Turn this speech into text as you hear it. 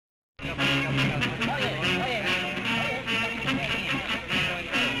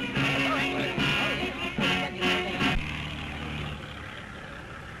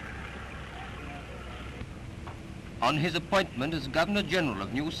On his appointment as Governor-General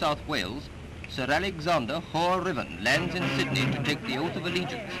of New South Wales, Sir Alexander Hore-Ruthven lands in Sydney to take the oath of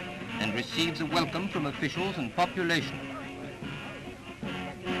allegiance and receives a welcome from officials and population.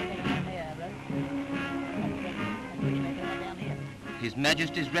 His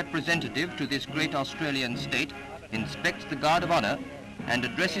Majesty's representative to this great Australian state inspects the guard of honour and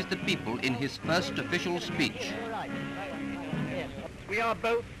addresses the people in his first official speech. We are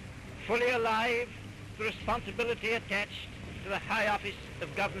both fully alive to the responsibility attached to the high office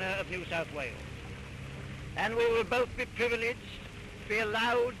of Governor of New South Wales. And we will both be privileged to be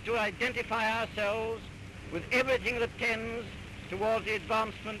allowed to identify ourselves with everything that tends towards the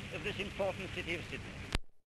advancement of this important city of Sydney.